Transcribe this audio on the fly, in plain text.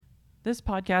This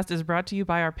podcast is brought to you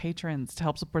by our patrons. To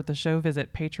help support the show,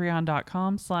 visit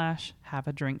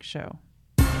patreon.com/haveadrinkshow.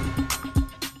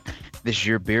 This is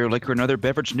your beer, liquor, and other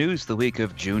beverage news the week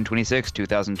of June 26,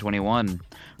 2021.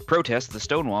 Protest at the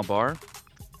Stonewall Bar,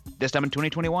 this time in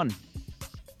 2021.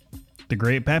 The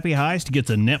Great Pappy Heist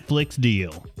gets a Netflix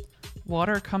deal.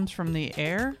 Water comes from the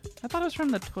air? I thought it was from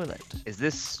the toilet. Is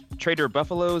this Trader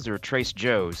Buffalo's or Trace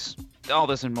Joe's? All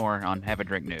this and more on Have a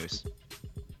Drink News.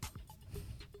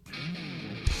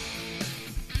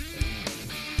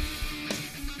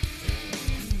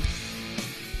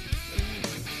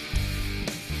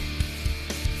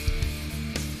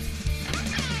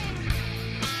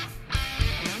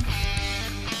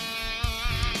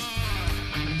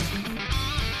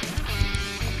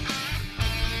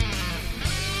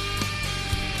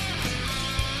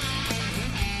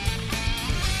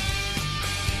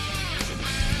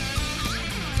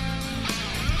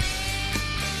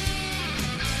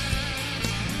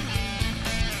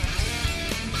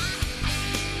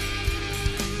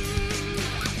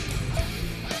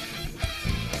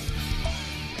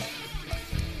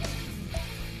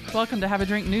 Welcome to Have a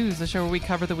Drink News, the show where we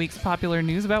cover the week's popular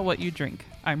news about what you drink.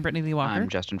 I'm Brittany Lee Walker. I'm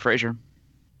Justin Frazier.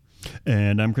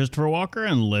 And I'm Christopher Walker,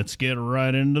 and let's get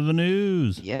right into the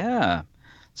news. Yeah.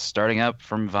 Starting up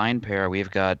from VinePair, we've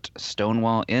got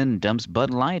Stonewall Inn dumps Bud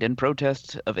Light in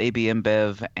protest of AB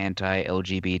InBev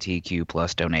anti-LGBTQ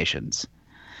plus donations.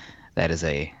 That is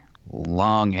a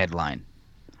long headline.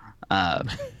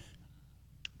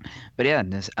 But yeah,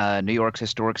 New York's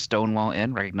historic Stonewall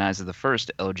Inn, recognized as the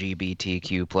first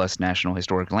LGBTQ plus national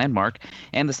historic landmark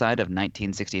and the site of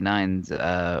 1969's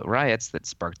riots that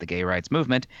sparked the gay rights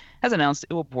movement, has announced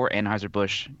it will pour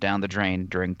Anheuser-Busch down the drain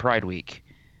during Pride Week,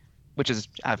 which is,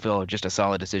 I feel, just a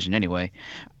solid decision anyway.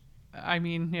 I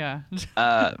mean, yeah.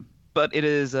 But it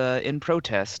is in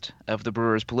protest of the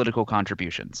brewer's political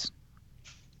contributions.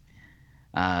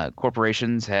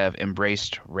 Corporations have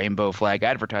embraced rainbow flag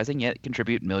advertising, yet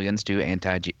contribute millions to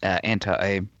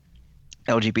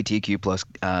anti-LGBTQ plus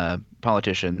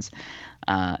politicians,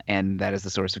 and that is the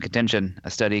source of contention.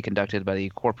 A study conducted by the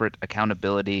Corporate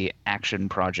Accountability Action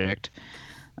Project,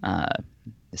 the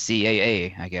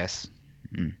CAA, I guess,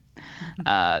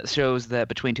 shows that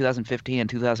between 2015 and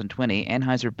 2020,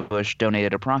 Anheuser-Busch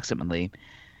donated approximately,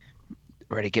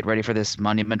 get ready for this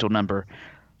monumental number,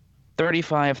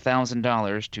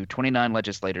 $35,000 to 29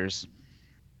 legislators,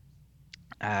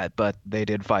 but they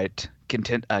did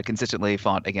consistently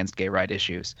fought against gay rights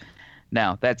issues.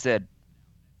 Now, that said,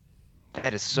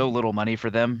 that is so little money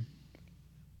for them.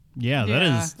 Yeah, that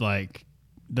is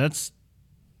that's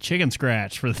chicken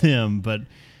scratch for them, but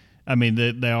I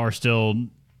mean, they are still,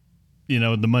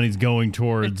 the money's going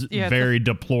towards very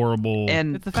deplorable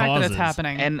and it's the fact that it's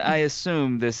happening. And I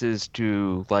assume this is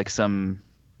to some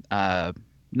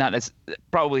not as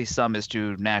probably some is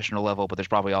to national level, but there's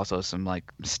probably also some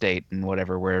state and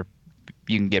whatever where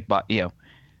you can get by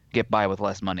with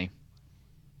less money.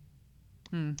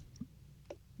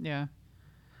 Yeah.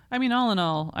 I mean, all in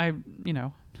all, dump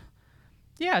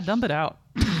it out.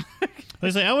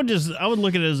 I would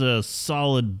look at it as a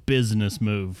solid business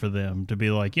move for them to be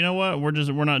like, you know what,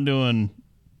 we're not doing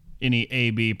any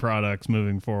AB products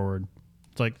moving forward.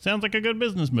 It's sounds like a good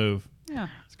business move. Yeah,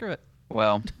 screw it.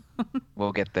 Well,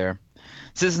 we'll get there.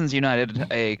 Citizens United,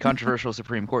 a controversial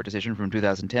Supreme Court decision from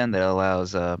 2010 that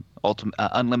allows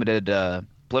unlimited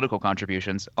political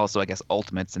contributions, also I guess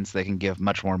ultimate since they can give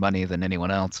much more money than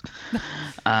anyone else,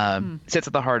 sits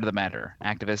at the heart of the matter.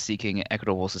 Activists seeking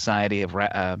equitable society have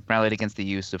rallied against the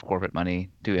use of corporate money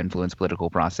to influence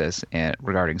political process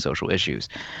regarding social issues.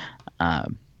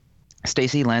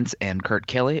 Stacey Lentz and Kurt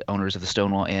Kelly, owners of the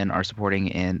Stonewall Inn, are supporting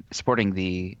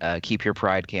the Keep Your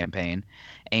Pride campaign,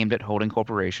 aimed at holding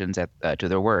corporations to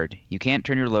their word. You can't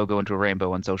turn your logo into a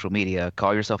rainbow on social media,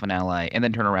 call yourself an ally, and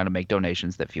then turn around and make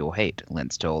donations that fuel hate,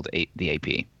 Lentz told the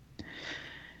AP.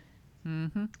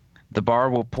 Mm-hmm. The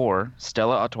bar will pour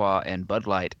Stella Artois and Bud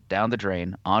Light down the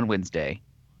drain on Wednesday,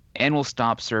 and will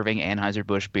stop serving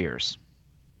Anheuser-Busch beers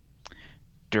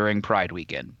during Pride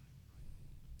weekend.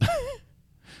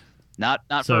 Not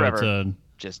so forever,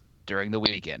 just during the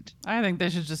weekend. I think they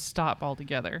should just stop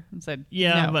altogether and say,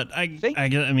 yeah, no. But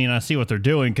I see what they're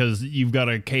doing because you've got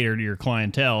to cater to your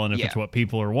clientele, and if it's what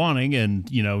people are wanting, and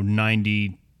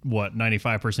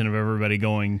 95% of everybody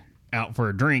going out for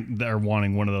a drink, they're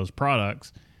wanting one of those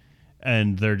products,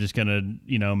 and they're just gonna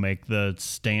make the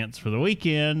stance for the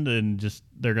weekend, and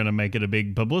they're gonna make it a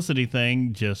big publicity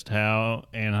thing, just how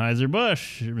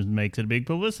Anheuser-Busch makes it a big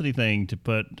publicity thing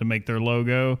to make their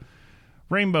logo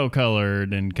rainbow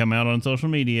colored and come out on social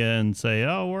media and say,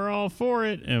 oh, we're all for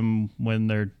it. And when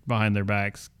they're behind their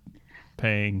backs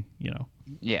paying,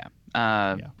 Yeah.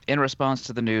 In response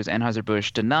to the news,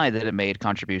 Anheuser-Busch denied that it made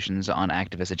contributions on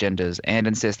activist agendas and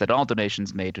insists that all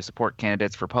donations made to support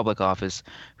candidates for public office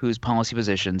whose policy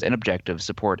positions and objectives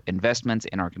support investments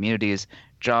in our communities,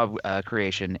 job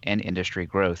creation, and industry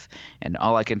growth. And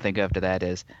all I can think of to that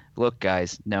is, look,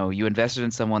 guys, no, you invested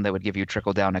in someone that would give you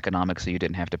trickle-down economics so you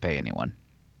didn't have to pay anyone.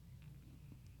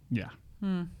 Yeah.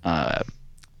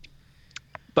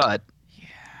 But,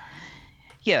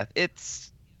 yeah,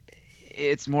 it's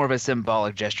more of a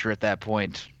symbolic gesture at that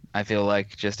point. I feel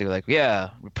like just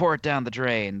to report down the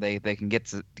drain. They can get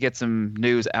some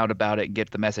news out about it and get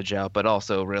the message out, but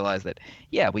also realize that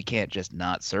we can't just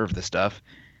not serve the stuff.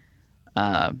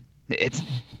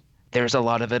 There's a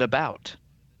lot of it about,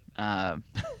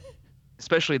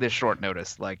 especially this short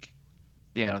notice.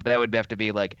 That would have to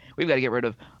be we've got to get rid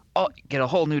of get a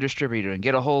whole new distributor and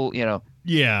get a whole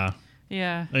Yeah.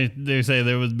 Yeah. They say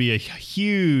there would be a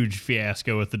huge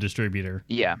fiasco with the distributor.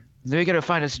 Yeah. We got to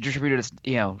find us a distributor that's,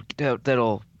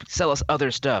 that'll sell us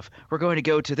other stuff. We're going to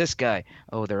go to this guy.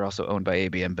 Oh, they're also owned by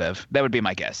AB InBev. That would be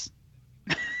my guess.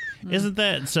 Isn't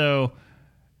that so?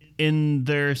 In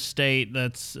their state,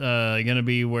 that's going to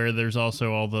be where there's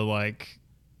also all the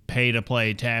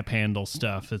pay-to-play tap handle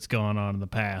stuff that's gone on in the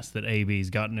past that AB's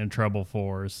gotten in trouble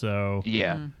for. So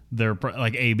Yeah. they're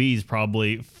AB's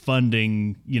probably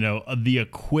funding, the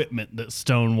equipment that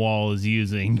Stonewall is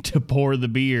using to pour the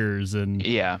beers and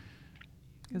Yeah.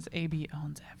 Because AB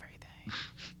owns everything.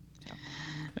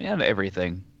 Yeah,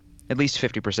 everything. At least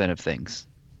 50% of things.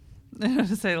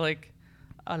 To say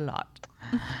a lot.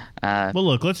 Well,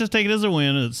 look, let's just take it as a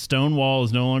win that Stonewall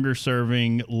is no longer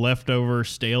serving leftover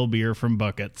stale beer from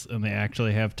buckets, and they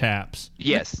actually have taps.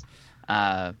 Yes.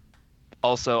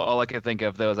 Also, all I could think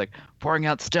of, though, is pouring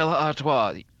out Stella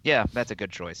Artois. Yeah, that's a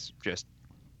good choice. Just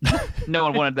no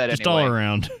one wanted that Just anyway. all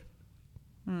around.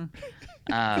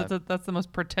 That's the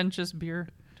most pretentious beer.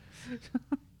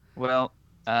 Well,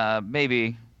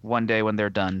 maybe one day when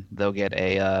they're done, they'll get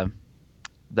a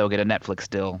Netflix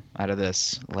deal out of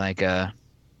this,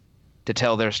 to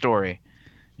tell their story,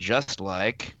 just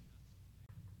like.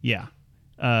 Yeah,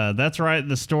 that's right.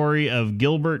 The story of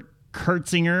Gilbert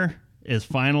Kurtzinger is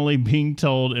finally being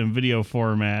told in video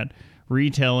format,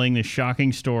 retelling the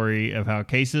shocking story of how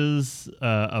cases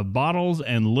of bottles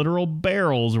and literal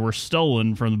barrels were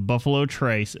stolen from the Buffalo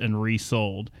Trace and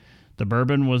resold. The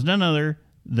bourbon was none other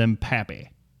than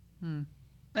Pappy.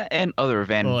 And other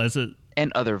Van. Well, is it?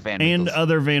 And other Van. And Winkles.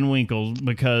 other Van Winkles,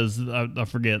 because I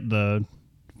forget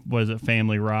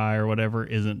Family Rye or whatever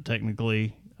isn't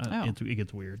technically. It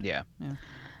gets weird. Yeah. Yeah.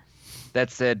 That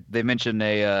said, they mentioned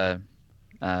a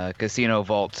casino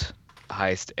vault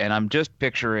heist, and I'm just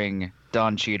picturing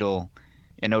Don Cheadle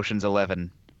in Ocean's 11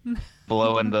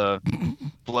 blowing the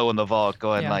vault,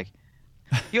 going Yeah.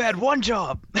 "You had one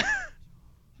job."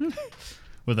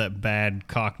 With that bad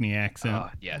Cockney accent.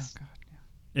 Oh, yes. Oh, God.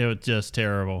 It was just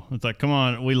terrible. It's like, come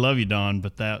on, we love you, Don,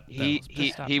 but that was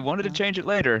He wanted to change it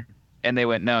later, and they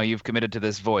went, "No, you've committed to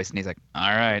this voice," and he's like, "All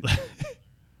right."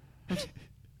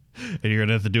 and you're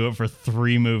gonna have to do it for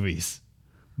 3 movies.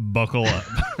 Buckle up.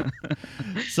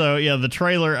 So yeah, the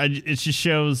trailer it just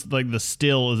shows the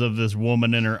still is of this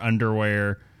woman in her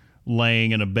underwear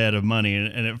laying in a bed of money,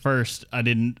 and at first I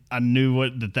knew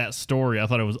that story, I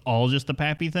thought it was all just the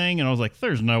Pappy thing, and I was like,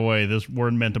 there's no way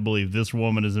we're meant to believe this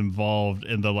woman is involved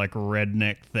in the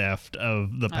redneck theft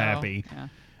of the Pappy. Yeah.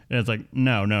 And it's like,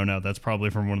 no, that's probably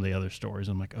from one of the other stories.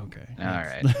 I'm like, okay. All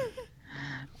right.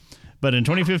 But in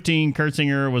 2015,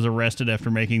 Kurtzinger was arrested after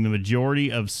making the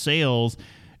majority of sales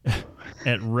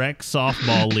at rec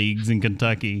softball leagues in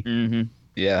Kentucky. Mm-hmm.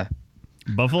 Yeah.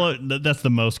 Buffalo, that's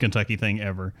the most Kentucky thing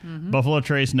ever. Mm-hmm. Buffalo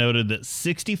Trace noted that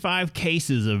 65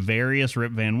 cases of various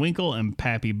Rip Van Winkle and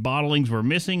Pappy bottlings were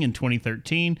missing in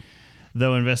 2013,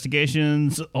 though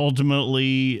investigations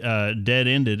ultimately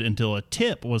dead-ended until a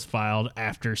tip was filed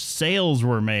after sales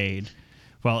were made.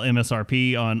 While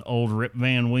MSRP on old Rip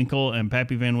Van Winkle and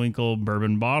Pappy Van Winkle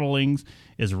bourbon bottlings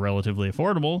is relatively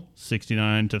affordable,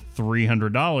 $69 to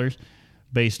 $300,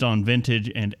 based on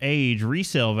vintage and age,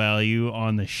 resale value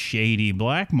on the shady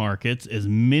black markets is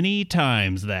many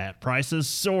times that. Prices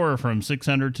soar from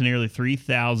 $600 to nearly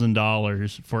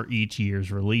 $3,000 for each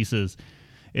year's releases.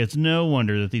 It's no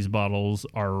wonder that these bottles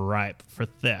are ripe for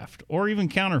theft or even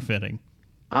counterfeiting.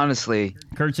 Honestly,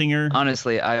 Kurtzinger.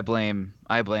 I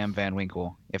blame Van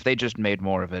Winkle. If they just made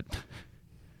more of it,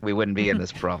 we wouldn't be in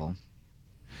this problem.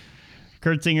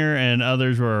 Kurtzinger and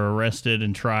others were arrested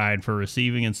and tried for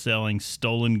receiving and selling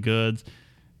stolen goods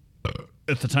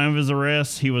At the time of his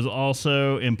arrest, he was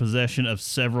also in possession of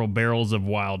several barrels of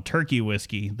Wild Turkey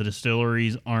whiskey. The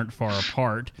distilleries aren't far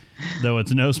apart, though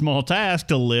it's no small task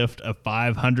to lift a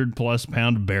 500-plus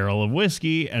pound barrel of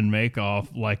whiskey and make off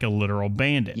like a literal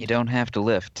bandit. You don't have to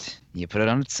lift. You put it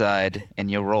on its side and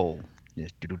you roll.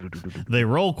 Just They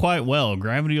roll quite well.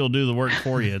 Gravity will do the work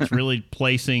for you. It's really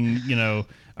placing,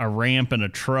 a ramp and a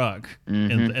truck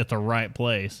at the right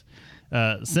place.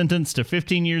 Sentenced to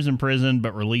 15 years in prison,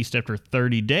 but released after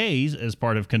 30 days as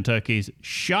part of Kentucky's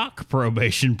shock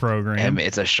probation program.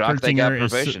 It's a shock they got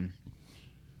probation.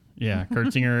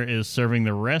 Kurtzinger is serving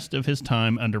the rest of his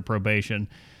time under probation.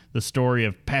 The story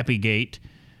of Pappygate,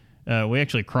 we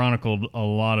actually chronicled a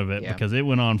lot of it because it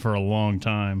went on for a long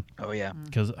time. Oh, yeah.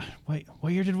 Because, wait,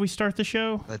 what year did we start the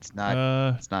show? It's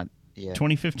not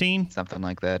 2015? Something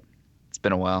like that. It's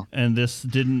been a while. And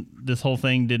this whole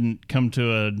thing didn't come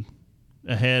to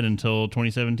a head until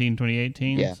 2017,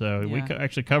 2018. Yeah. So we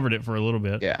actually covered it for a little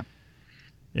bit. Yeah.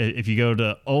 If you go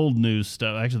to old news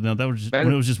stuff, actually, no, that was just,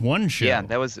 when it was just one show. Yeah,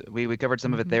 that was we covered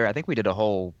some of it there. I think we did a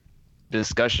whole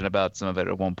discussion about some of it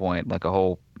at one point, like a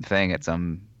whole thing at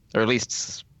some, or at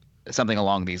least something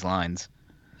along these lines.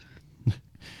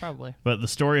 Probably. But the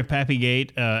story of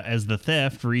Pappygate, as the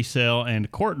theft, resale, and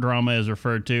court drama is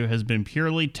referred to, has been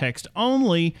purely text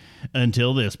only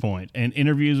until this point, and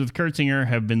interviews with Kurtzinger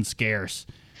have been scarce.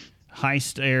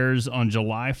 Heist airs on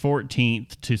July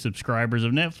 14th to subscribers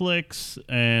of Netflix,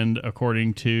 and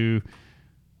according to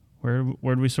where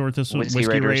did we sort this? Whiskey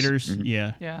Raiders. Mm-hmm.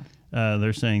 Yeah.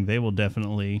 They're saying they will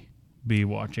definitely be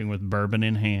watching with bourbon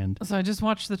in hand. So I just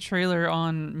watched the trailer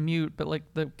on mute, but like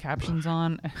the captions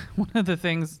on. One of the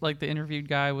things, like the interviewed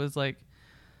guy was like,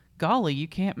 "Golly, you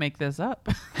can't make this up."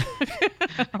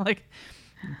 Like,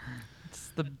 it's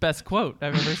the best quote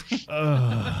I've ever seen.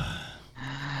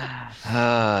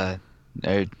 I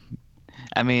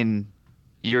mean,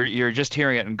 you're just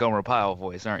hearing it in Gomer Pyle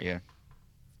voice, aren't you?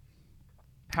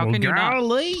 How can you not?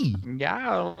 Golly!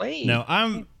 No,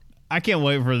 I can't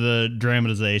wait for the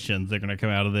dramatizations that are going to come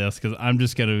out of this, because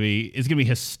it's going to be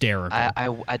hysterical.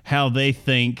 How they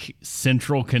think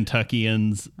Central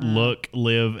Kentuckians look,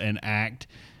 live, and act.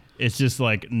 It's just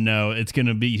like, no, it's going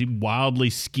to be wildly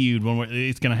skewed.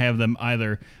 It's going to have them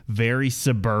either very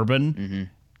suburban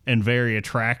and very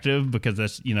attractive, because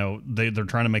that's, they're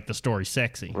trying to make the story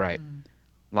sexy. Right.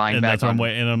 Lying back on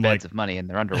beds of money in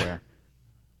their underwear.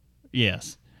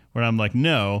 Yes. Where I'm like,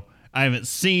 no, I haven't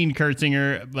seen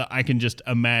Kurtzinger, but I can just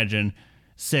imagine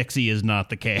sexy is not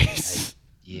the case.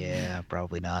 Yeah,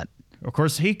 probably not. Of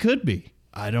course, he could be.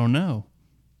 I don't know.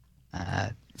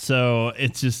 So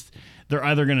it's just, they're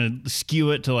either going to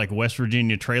skew it to like West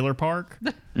Virginia Trailer Park,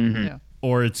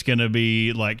 or it's going to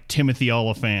be like Timothy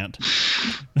Oliphant.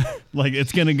 Like,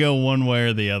 it's going to go one way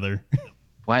or the other.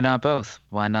 Why not both?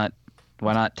 Why not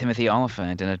Timothy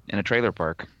Oliphant in a trailer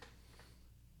park?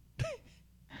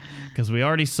 Because we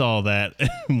already saw that,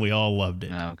 and we all loved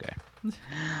it. Okay.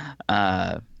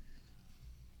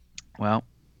 Well,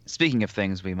 speaking of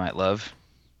things we might love,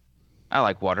 I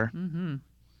like water. Mm-hmm.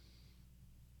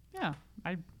 Yeah,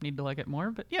 I need to like it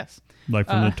more, but yes. Like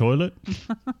from the toilet?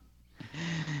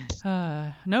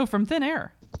 No, from thin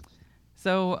air.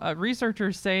 So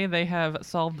researchers say they have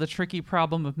solved the tricky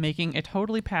problem of making a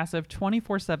totally passive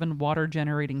 24/7 water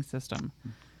generating system.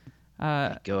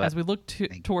 As we look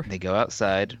toward, they go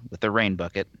outside with their rain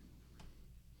bucket.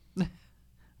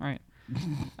 Right.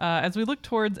 As we look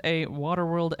towards a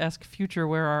Waterworld-esque future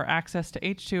where our access to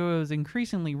H2O is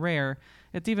increasingly rare,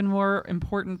 it's even more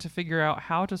important to figure out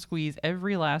how to squeeze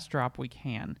every last drop we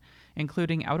can,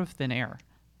 including out of thin air.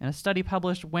 In a study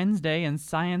published Wednesday in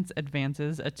Science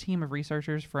Advances, a team of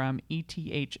researchers from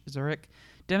ETH Zurich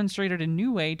demonstrated a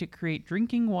new way to create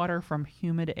drinking water from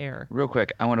humid air. Real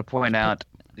quick, I want to point out,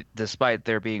 despite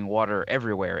there being water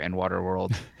everywhere in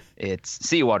Waterworld, it's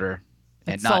seawater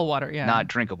and salt water, not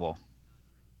drinkable.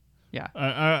 Yeah.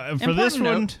 For this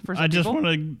one, I just want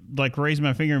to like raise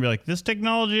my finger and be like, this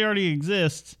technology already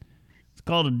exists. It's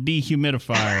called a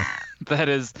dehumidifier.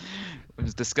 I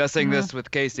was discussing this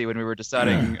with Casey when we were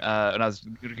deciding, and I was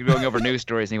going over news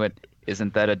stories, and he went,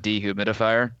 "Isn't that a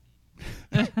dehumidifier?"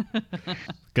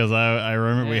 Because I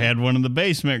remember we had one in the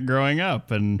basement growing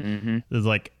up, and it was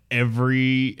like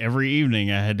every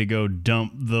evening I had to go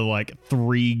dump the like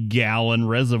 3-gallon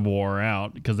reservoir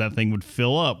out, because that thing would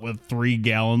fill up with 3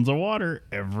 gallons of water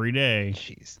every day.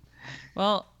 Jeez.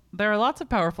 Well, there are lots of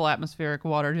powerful atmospheric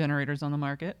water generators on the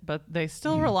market, but they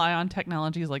still rely on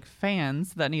technologies like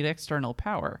fans that need external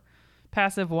power.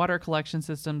 Passive water collection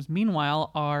systems,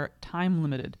 meanwhile, are time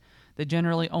limited. They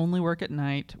generally only work at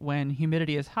night when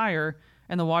humidity is higher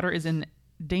and the water is in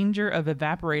danger of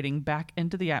evaporating back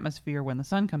into the atmosphere when the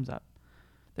sun comes up.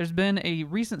 There's been a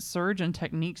recent surge in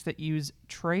techniques that use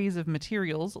trays of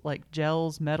materials like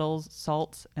gels, metals,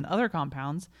 salts, and other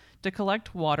compounds to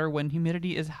collect water when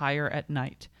humidity is higher at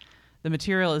night. The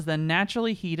material is then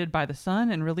naturally heated by the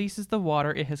sun and releases the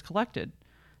water it has collected.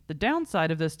 The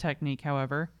downside of this technique,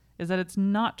 however, is that it's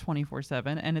not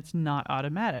 24/7 and it's not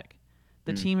automatic.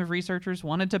 The team of researchers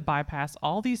wanted to bypass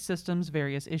all these systems'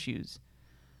 various issues.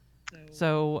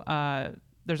 So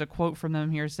there's a quote from them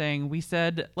here saying, "We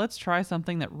said, let's try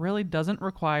something that really doesn't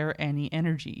require any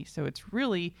energy. So it's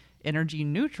really energy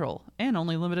neutral and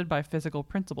only limited by physical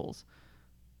principles,"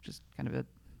 which is kind of a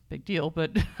big deal,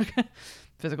 but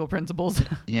physical principles.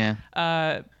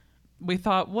 Yeah. We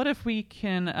thought, what if we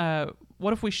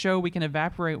show we can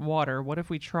evaporate water? What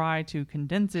if we try to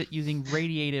condense it using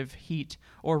radiative heat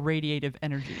or radiative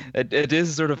energy? It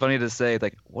is sort of funny to say,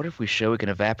 like, what if we show we can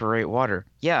evaporate water?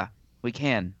 Yeah, we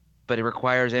can, but it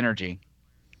requires energy.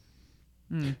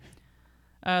 The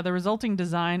resulting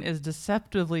design is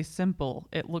deceptively simple.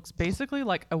 It looks basically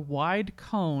like a wide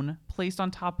cone placed on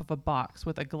top of a box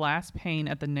with a glass pane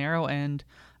at the narrow end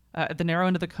of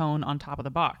the cone on top of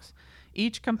the box.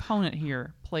 Each component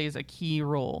here plays a key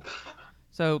role.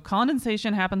 So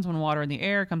condensation happens when water in the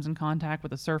air comes in contact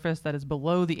with a surface that is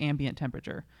below the ambient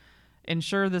temperature.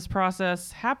 Ensure this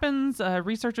process happens,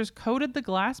 researchers coated the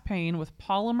glass pane with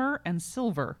polymer and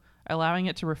silver, allowing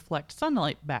it to reflect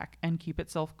sunlight back and keep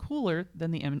itself cooler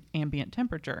than the ambient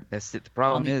temperature. That's it. The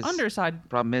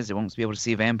problem is it won't be able to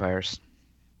see vampires.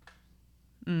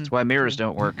 That's why mirrors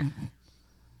don't work.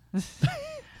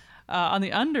 On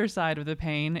the underside of the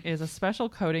pane is a special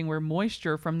coating where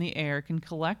moisture from the air can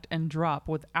collect and drop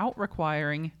without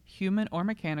requiring human or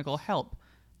mechanical help.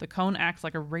 The cone acts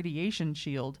like a radiation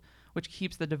shield, which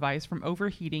keeps the device from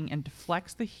overheating and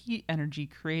deflects the heat energy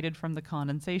created from the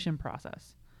condensation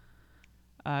process.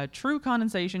 True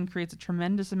condensation creates a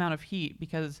tremendous amount of heat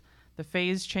because the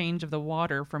phase change of the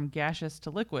water from gaseous to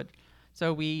liquid.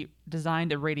 So we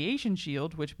designed a radiation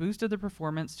shield, which boosted the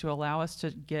performance to allow us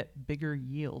to get bigger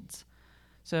yields.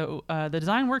 So the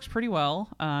design works pretty well.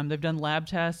 They've done lab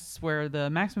tests where the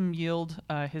maximum yield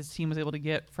his team was able to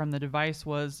get from the device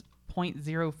was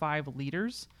 0.05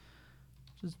 liters,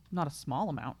 which is not a small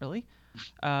amount, really.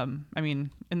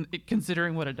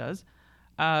 Considering what it does.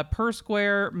 Per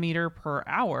square meter per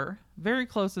hour, very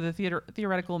close to the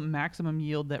theoretical maximum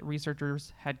yield that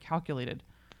researchers had calculated.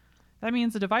 That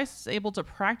means the device is able to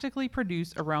practically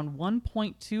produce around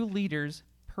 1.2 liters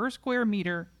per square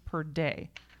meter per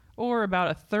day, or about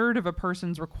a third of a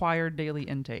person's required daily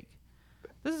intake.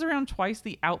 This is around twice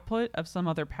the output of some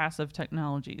other passive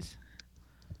technologies.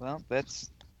 Well, that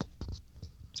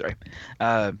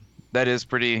is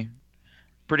pretty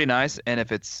nice, and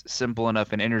if it's simple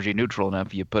enough and energy neutral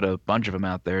enough, you put a bunch of them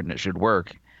out there and it should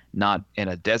work. Not in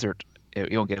a desert. You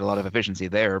don't get a lot of efficiency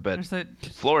there, but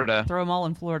Florida. Throw them all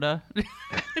in Florida.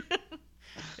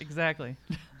 Exactly.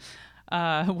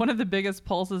 One of the biggest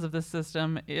pluses of this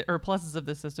system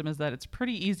is that it's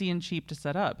pretty easy and cheap to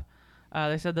set up.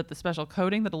 They said that the special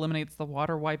coating that eliminates the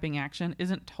water wiping action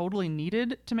isn't totally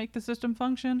needed to make the system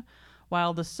function,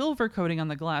 while the silver coating on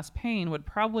the glass pane would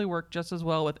probably work just as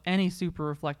well with any super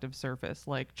reflective surface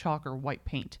like chalk or white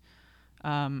paint.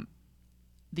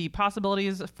 The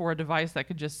possibilities for a device that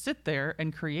could just sit there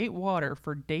and create water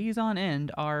for days on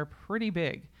end are pretty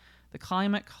big. The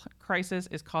climate crisis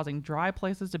is causing dry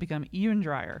places to become even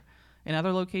drier. In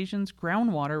other locations,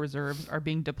 groundwater reserves are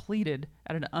being depleted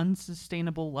at an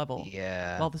unsustainable level.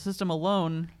 Yeah. While the system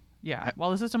alone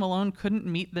couldn't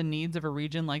meet the needs of a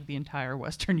region like the entire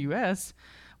western U.S.,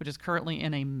 which is currently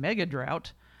in a mega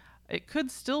drought, it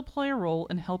could still play a role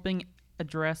in helping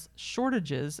address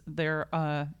shortages there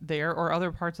or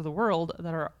other parts of the world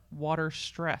that are water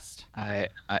stressed.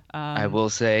 I will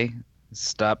say,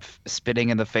 stop spitting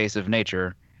in the face of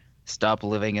nature. Stop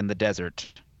living in the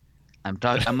desert. I'm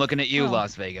looking at you,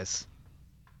 Las Vegas.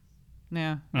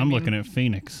 Yeah. I'm looking at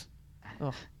Phoenix.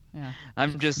 Oh, yeah.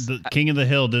 I'm just the King of the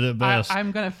Hill did it best.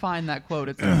 I'm gonna find that quote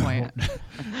at some point.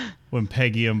 When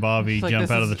Peggy and Bobby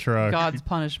jump out of the truck. God's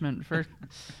punishment for.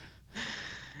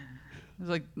 It's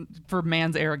like for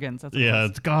man's arrogance. That's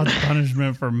it's God's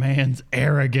punishment for man's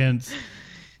arrogance.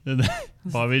 And then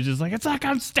Bobby's just like, it's like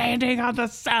I'm standing on the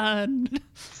sun.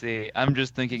 See, I'm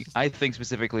just thinking, I think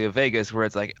specifically of Vegas where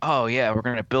it's like, oh yeah, we're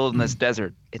going to build in this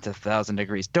desert. It's 1,000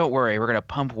 degrees. Don't worry. We're going to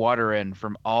pump water in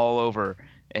from all over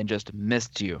and just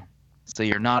mist you so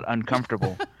you're not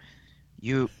uncomfortable.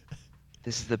 This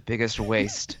is the biggest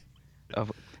waste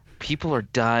of people are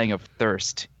dying of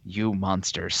thirst, you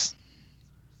monsters.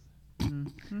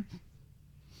 Mm-hmm.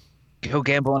 Go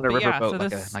gamble on a But yeah, riverboat so like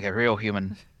this- a real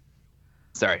human.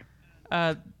 Sorry.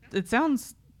 It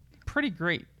sounds pretty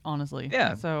great, honestly.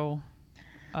 Yeah. So,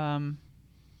 I'm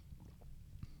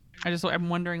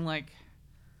wondering like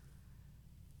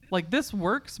this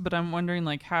works, but I'm wondering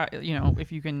like how,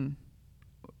 if you can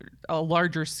a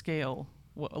larger scale,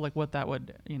 what that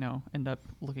would end up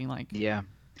looking like. Yeah.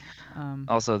 Um,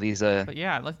 Also, these but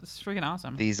yeah, it's freaking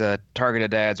awesome. these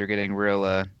targeted ads are getting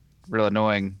real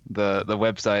annoying. The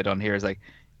website on here is like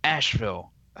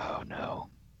Asheville. Oh no,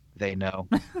 they know.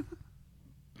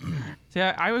 See,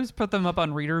 I always put them up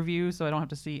on reader view, so I don't have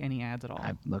to see any ads at all.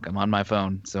 I'm on my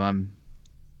phone, so I'm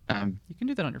You can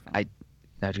do that on your phone.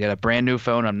 I've got a brand new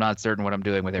phone. I'm not certain what I'm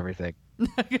doing with everything.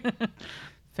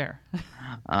 Fair.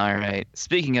 All right.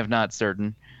 Speaking of not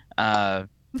certain,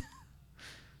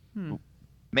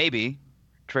 maybe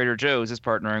Trader Joe's is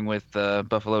partnering with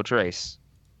Buffalo Trace,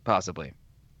 possibly.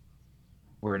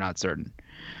 We're not certain,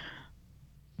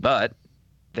 but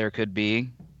there could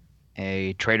be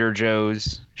a Trader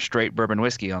Joe's straight bourbon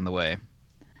whiskey on the way.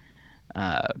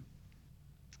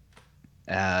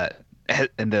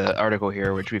 In the article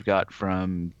here, which we've got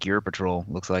from Gear Patrol,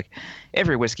 looks like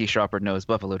every whiskey shopper knows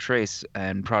Buffalo Trace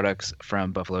and products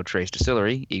from Buffalo Trace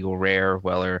Distillery, Eagle Rare,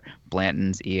 Weller,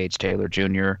 Blanton's, E.H. Taylor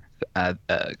Jr.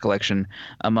 Collection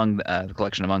among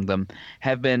them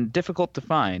have been difficult to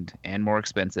find and more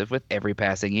expensive with every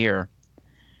passing year.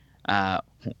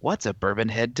 What's a bourbon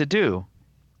head to do?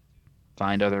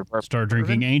 Find other bourbon. Start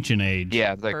drinking Ancient Age.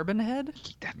 Yeah, it's like, Bourbon head?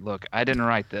 look, I didn't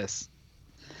write this.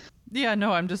 Yeah,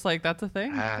 no, I'm just like, that's a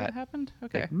thing that happened?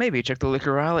 Okay. Like, maybe check the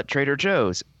liquor aisle at Trader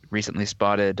Joe's. Recently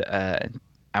spotted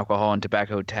Alcohol and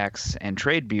Tobacco Tax and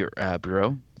Trade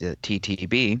Bureau, the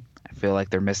TTB. I feel like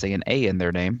they're missing an A in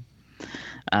their name.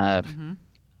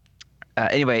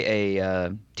 Anyway, a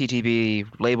TTB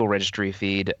label registry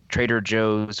feed, Trader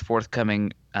Joe's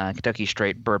forthcoming Kentucky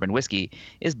Straight Bourbon Whiskey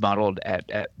is bottled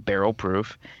at barrel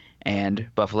proof, and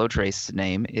Buffalo Trace's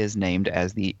name is named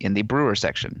as in the brewer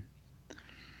section.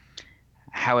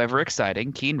 However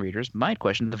exciting, keen readers might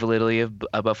question the validity of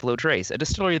Buffalo Trace, a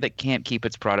distillery that can't keep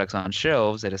its products on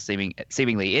shelves at a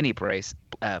seemingly any price,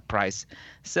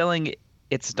 selling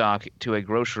its stock to a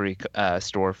grocery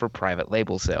store for private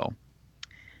label sale.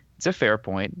 It's a fair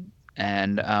point,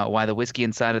 and why the whiskey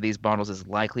inside of these bottles is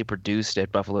likely produced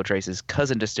at Buffalo Trace's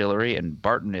cousin distillery in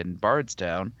Barton in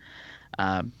Bardstown.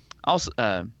 Also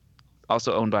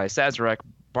owned by Sazerac,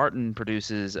 Barton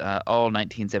produces all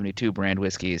 1972 brand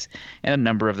whiskeys and a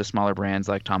number of the smaller brands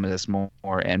like Thomas S. More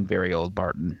and Very Old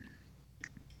Barton.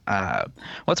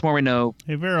 What's more, we know.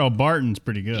 Hey, Very Old Barton's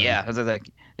pretty good. Yeah, it's like,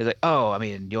 oh, I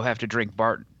mean, you'll have to drink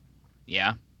Barton.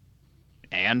 Yeah,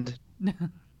 and.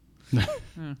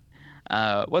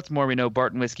 What's more, we know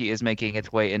Barton whiskey is making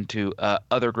its way into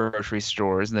other grocery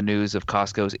stores. The news of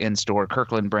Costco's in-store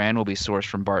Kirkland brand will be sourced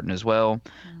from Barton as well.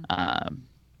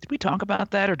 Did we talk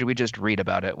about that, or did we just read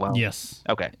about it? Well, Yes.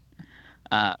 Okay.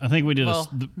 I think we did.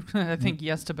 I think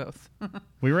yes to both.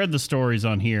 We read the stories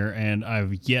on here, and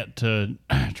I've yet to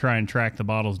try and track the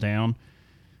bottles down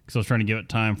because I was trying to give it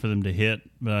time for them to hit,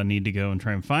 but I need to go and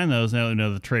try and find those. Now that we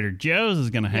know the Trader Joe's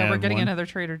is going to have Yeah, we're getting one. another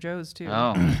Trader Joe's too.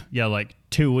 Oh, Yeah, like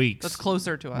 2 weeks. That's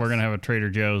closer to us. We're going to have a Trader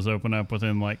Joe's open up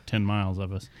within like 10 miles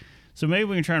of us. So maybe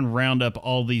we can try and round up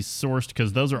all these sourced,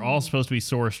 because those are all supposed to be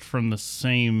sourced from the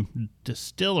same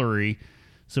distillery.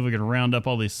 So if we could round up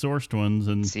all these sourced ones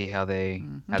and see how they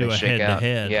Do a shake out.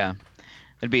 head-to-head. Yeah,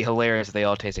 it'd be hilarious if they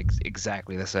all taste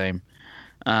exactly the same.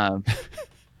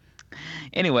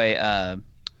 Anyway,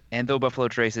 and though Buffalo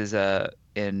Trace is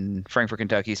in Frankfort,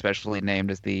 Kentucky, specially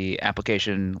named as the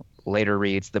application later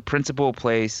reads, the principal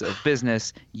place of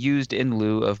business used in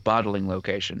lieu of bottling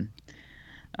location.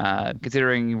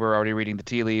 Considering we're already reading the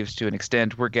tea leaves to an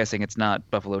extent, we're guessing it's not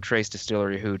Buffalo Trace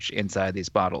Distillery hooch inside these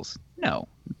bottles. No,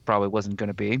 probably wasn't going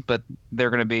to be, but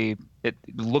they're going to be. It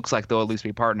looks like they'll at least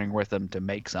be partnering with them to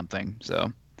make something.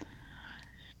 So,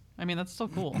 I mean, that's still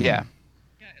cool. yeah.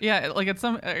 Yeah, like at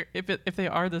some if they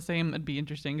are the same, it'd be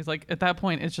interesting. Because like at that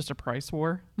point, it's just a price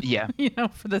war. Yeah.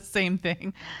 For the same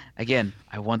thing. Again,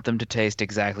 I want them to taste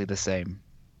exactly the same.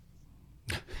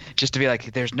 Just to be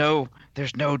like, there's no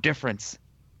difference.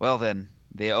 Well then,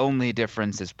 the only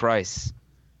difference is price.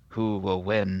 Who will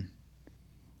win?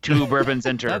 2 bourbons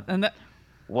enter.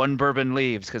 One bourbon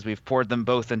leaves because we've poured them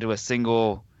both into a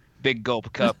single big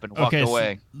gulp cup and walked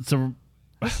away. So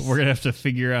we're going to have to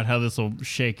figure out how this will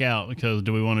shake out, because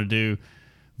do we want to do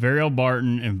Very Old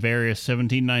Barton and various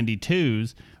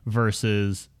 1792s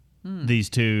versus these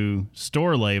 2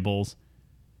 store labels,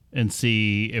 and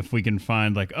see if we can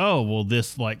find like, oh, well,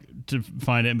 this, like, to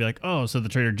find it and be like, oh, so the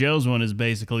Trader Joe's one is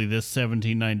basically this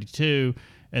 1792,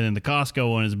 and then the Costco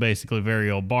one is basically very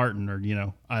old Barton, or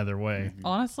either way.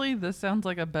 Honestly, this sounds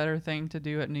like a better thing to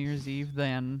do at New Year's Eve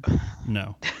than.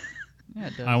 No, Yeah,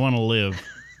 it does. I want to live.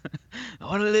 I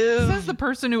want to live. This is the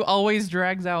person who always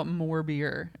drags out more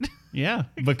beer. Yeah,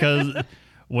 because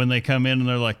when they come in and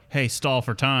they're like, "Hey, stall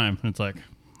for time," and it's like,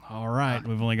 "All right,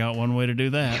 we've only got one way to do We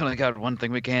that." only got one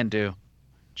thing we can do.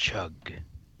 Chug.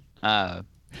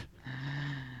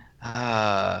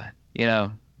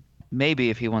 Maybe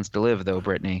if he wants to live, though,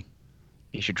 Brittany,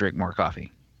 he should drink more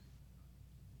coffee.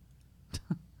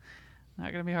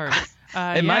 Not gonna be hard.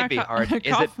 It might be hard.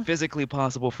 Is it physically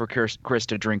possible for Chris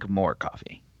to drink more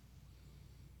coffee?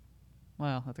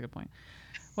 Well, that's a good point.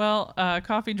 Well,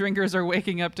 coffee drinkers are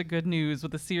waking up to good news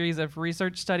with a series of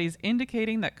research studies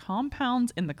indicating that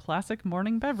compounds in the classic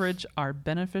morning beverage are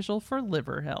beneficial for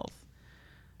liver health,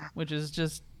 which is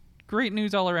just great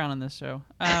news all around in this show.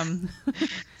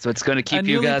 So it's going to keep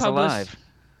you newly guys published-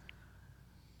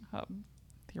 alive.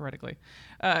 Theoretically.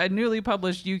 A newly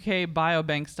published UK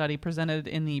biobank study presented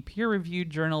in the peer-reviewed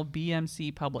journal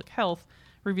BMC Public Health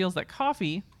reveals that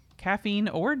coffee, caffeine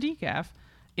or decaf,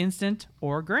 instant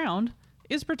or ground,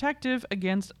 is protective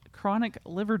against chronic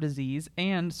liver disease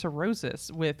and cirrhosis,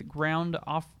 with ground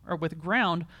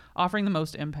offering the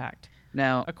most impact.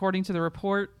 Now, According to the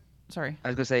report, sorry. I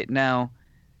was going to say, now,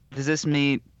 does this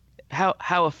mean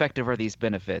how effective are these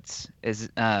benefits? Is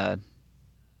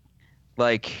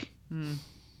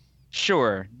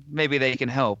sure, maybe they can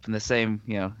help in the same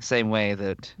way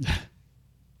that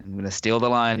I'm going to steal the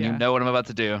line. Yeah. You know what I'm about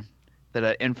to do. That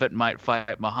an infant might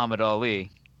fight Muhammad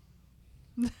Ali.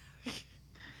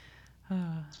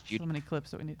 So many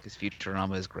clips that we need. Because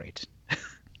Futurama is great.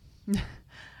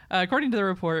 According to the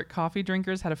report, coffee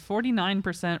drinkers had a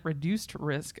 49% reduced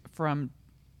risk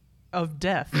of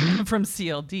death from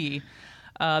CLD.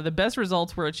 The best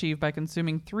results were achieved by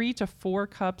consuming 3 to 4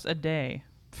 cups a day.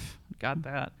 Got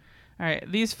that. All right.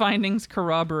 These findings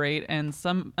corroborate and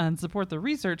support the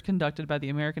research conducted by the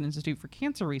American Institute for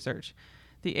Cancer Research.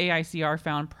 The AICR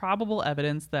found probable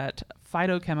evidence that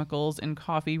phytochemicals in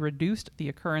coffee reduced the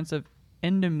occurrence of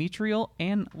endometrial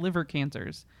and liver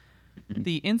cancers.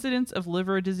 The incidence of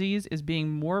liver disease is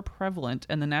being more prevalent,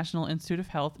 and the National Institute of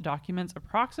Health documents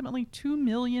approximately 2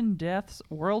 million deaths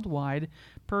worldwide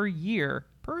per year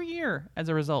as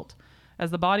a result. As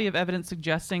the body of evidence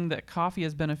suggesting that coffee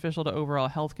is beneficial to overall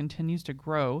health continues to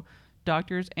grow,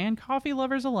 doctors and coffee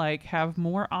lovers alike have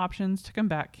more options to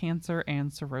combat cancer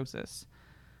and cirrhosis.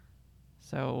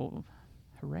 So,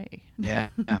 hooray. Yeah.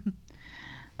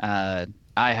 I,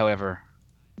 however,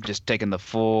 just taken the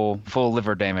full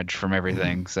liver damage from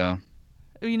everything. So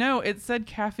It said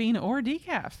caffeine or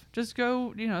decaf. Just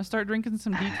go, start drinking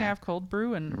some decaf cold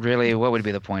brew and really, what would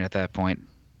be the point at that point?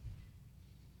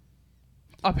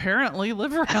 apparently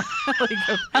liver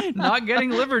not getting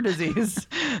liver disease.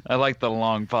 I like the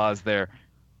long pause there.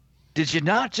 Did you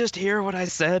not just hear what I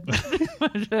said?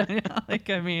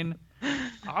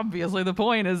 Obviously the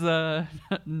point is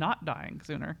not dying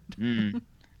sooner.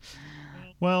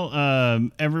 Well,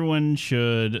 everyone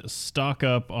should stock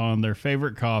up on their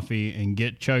favorite coffee and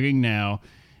get chugging now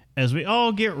as we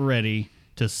all get ready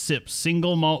to sip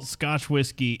single malt Scotch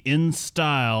whiskey in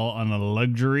style on a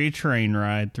luxury train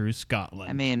ride through Scotland.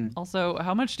 I mean, Also,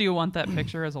 how much do you want that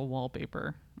picture as a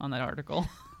wallpaper on that article?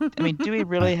 do we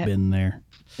really I've been there.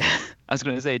 I was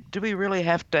going to say, do we really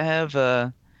have to have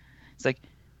it's like,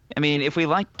 if we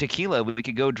like tequila, we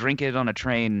could go drink it on a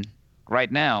train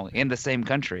right now in the same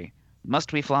country.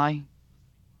 Must we fly?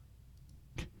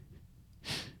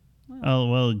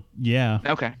 Oh, well, yeah.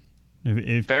 Okay.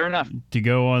 If Fair enough. to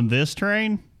go on this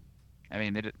train,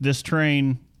 this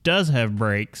train does have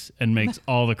brakes and makes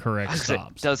all the correct it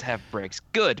stops. does have brakes.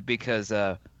 Good, because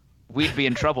we'd be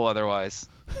in trouble otherwise.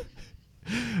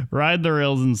 Ride the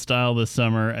rails in style this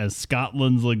summer as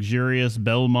Scotland's luxurious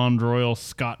Belmond Royal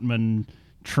Scotman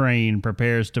train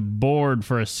prepares to board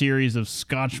for a series of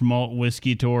Scotch malt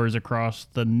whiskey tours across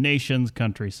the nation's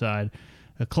countryside.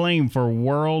 Acclaimed for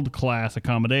world-class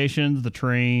accommodations, the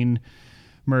train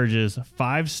merges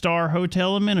 5-star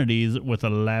hotel amenities with a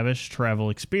lavish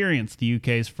travel experience. The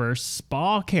UK's first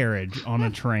spa carriage on a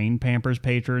train pampers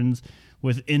patrons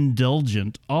with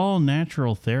indulgent,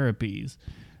 all-natural therapies.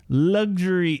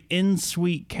 Luxury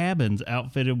in-suite cabins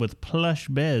outfitted with plush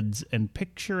beds and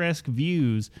picturesque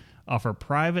views offer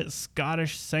private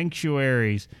Scottish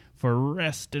sanctuaries for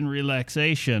rest and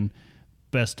relaxation.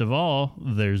 Best of all,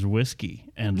 there's whiskey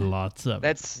and lots of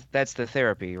it. That's the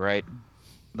therapy, right?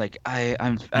 Like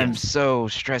I'm so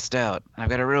stressed out. I've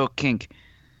got a real kink.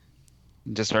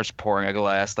 Just starts pouring a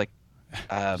glass. Like,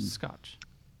 Scotch.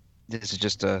 this is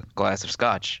just a glass of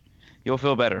scotch. You'll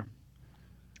feel better.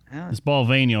 This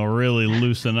Balvania will really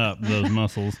loosen up those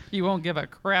muscles. You won't give a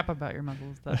crap about your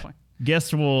muscles at that point.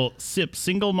 Guests will sip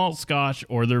single malt scotch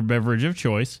or their beverage of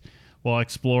choice while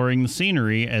exploring the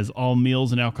scenery, as all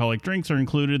meals and alcoholic drinks are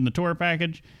included in the tour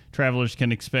package. Travelers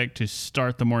can expect to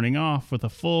start the morning off with a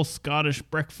full Scottish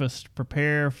breakfast.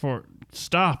 Prepare for...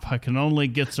 Stop. I can only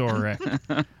get so erect.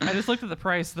 I just looked at the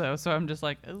price, though, so I'm just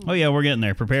like, ooh. Oh, yeah, we're getting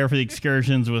there. Prepare for the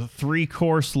excursions with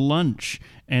 3-course lunch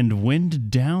and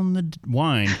wind down the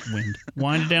day.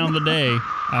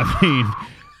 I mean,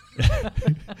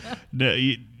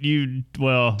 you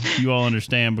all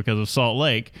understand because of Salt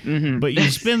Lake, but you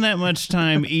spend that much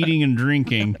time eating and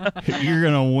drinking, you're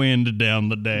going to wind down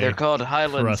the day. They're called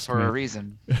Highlands Trust for me. a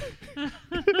reason.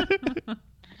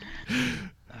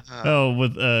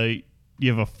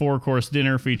 You have a 4-course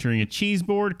dinner featuring a cheese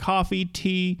board, coffee,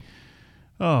 tea.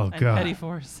 Oh, And God. petty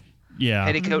force. Yeah.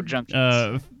 Petticoat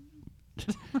junctions.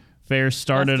 Fares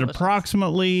start That's at delicious.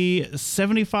 approximately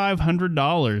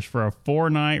 $7,500 for a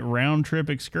 4-night round-trip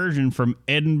excursion from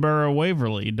Edinburgh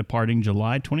Waverley, departing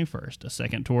July 21st. A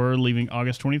second tour leaving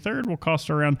August 23rd will cost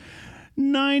around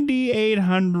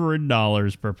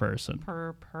 $9,800 per person.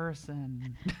 Per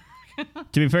person.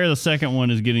 To be fair, the second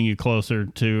one is getting you closer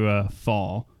to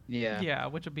fall Yeah. Yeah,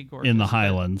 which would be gorgeous. in the but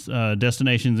Highlands.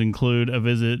 Destinations include a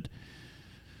visit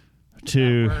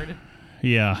to... that word.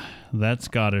 Yeah, that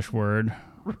Scottish word.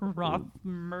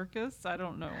 Rothmerkus? I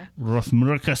don't know.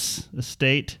 Rothmurkus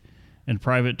Estate and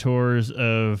private tours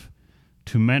of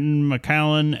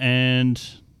Tuamantyn and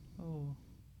Oh.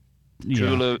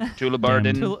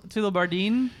 Tullibardine.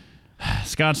 Tullibardine?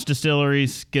 Scotch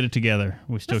distilleries. Get it together.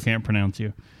 We still can't pronounce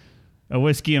you. A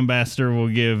whiskey ambassador will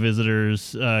give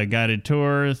visitors a guided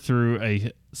tour through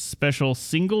a special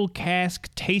single cask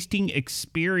tasting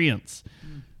experience.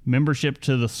 Membership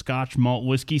to the Scotch Malt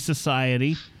Whiskey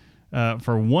Society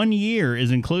for 1 year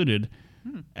is included,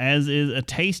 as is a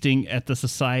tasting at the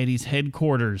Society's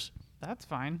headquarters. That's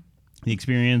fine. The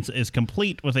experience is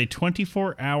complete with a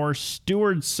 24-hour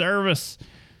steward service,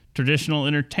 traditional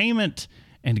entertainment,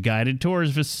 and guided tours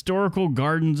of historical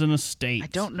gardens and estates. I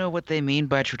don't know what they mean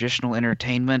by traditional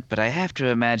entertainment, but I have to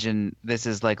imagine this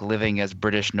is like living as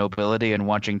British nobility and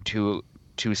watching two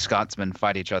Scotsmen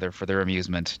fight each other for their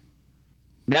amusement.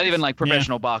 Not even like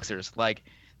professional boxers. Like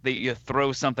you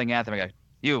throw something at them and go,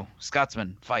 "You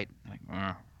Scotsman, fight!" Like,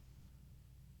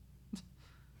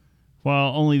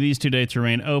 While only these 2 dates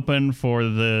remain open for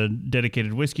the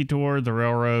dedicated whiskey tour, the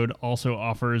railroad also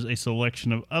offers a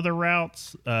selection of other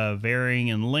routes, varying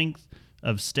in length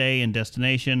of stay and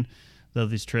destination, though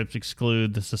these trips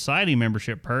exclude the Society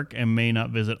membership perk and may not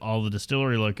visit all the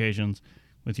distillery locations,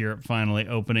 with Europe finally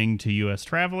opening to U.S.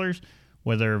 travelers.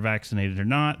 Whether vaccinated or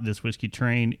not, this whiskey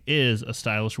train is a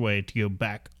stylish way to go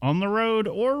back on the road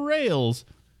or rails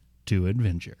to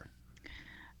adventure.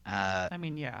 I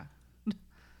mean, yeah.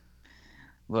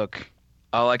 Look,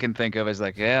 all I can think of is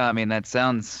like, yeah, I mean that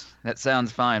sounds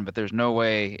fine, but there's no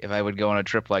way if I would go on a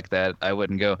trip like that, I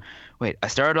wouldn't go, wait, I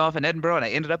started off in Edinburgh and I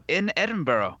ended up in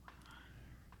Edinburgh.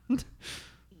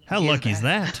 How lucky is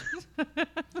that?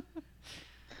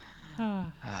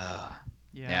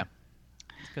 Yeah.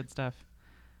 It's good stuff.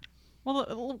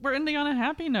 Well, we're ending on a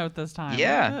happy note this time.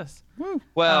 Yeah. Look at this.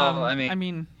 Well, I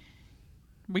mean,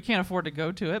 we can't afford to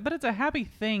go to it, but it's a happy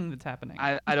thing that's happening.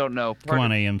 I don't know. Come on,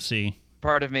 AMC.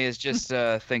 Part of me is just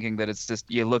thinking that it's just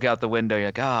you look out the window,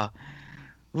 you're like,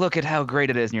 look at how great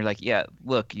it is, and you're like, yeah,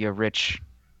 look, you're rich,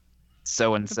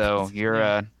 so and so.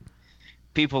 You're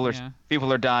people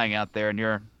are dying out there, and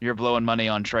you're blowing money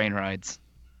on train rides.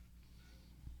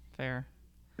 Fair.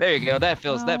 There you go. That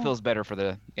feels better for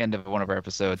the end of one of our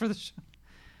episodes. For the show.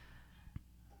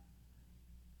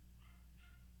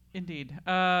 Indeed.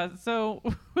 So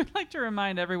we'd like to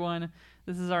remind everyone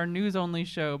this is our news-only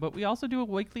show, but we also do a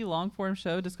weekly long-form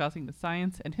show discussing the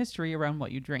science and history around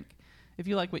what you drink. If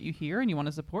you like what you hear and you want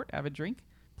to support Have a Drink,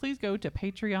 please go to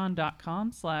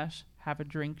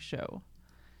patreon.com/haveadrinkshow.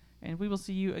 And we will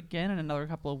see you again in another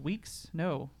couple of weeks.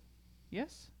 No.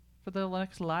 Yes? For the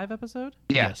next live episode?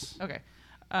 Yes. Okay.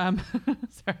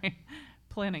 Sorry.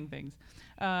 Planning things.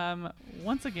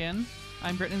 Once again,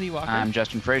 I'm Brittany Lee Walker. I'm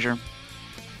Justin Frazier.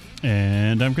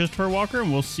 And I'm Christopher Walker,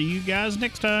 and we'll see you guys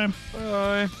next time.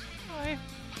 Bye. Bye.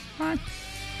 Bye.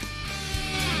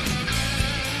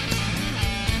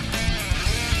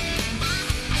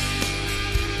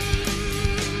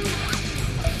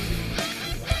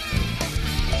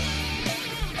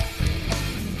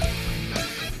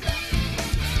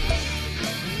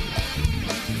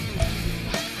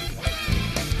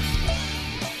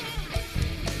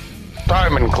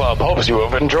 Diamond Club hopes you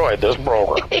have enjoyed this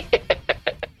program.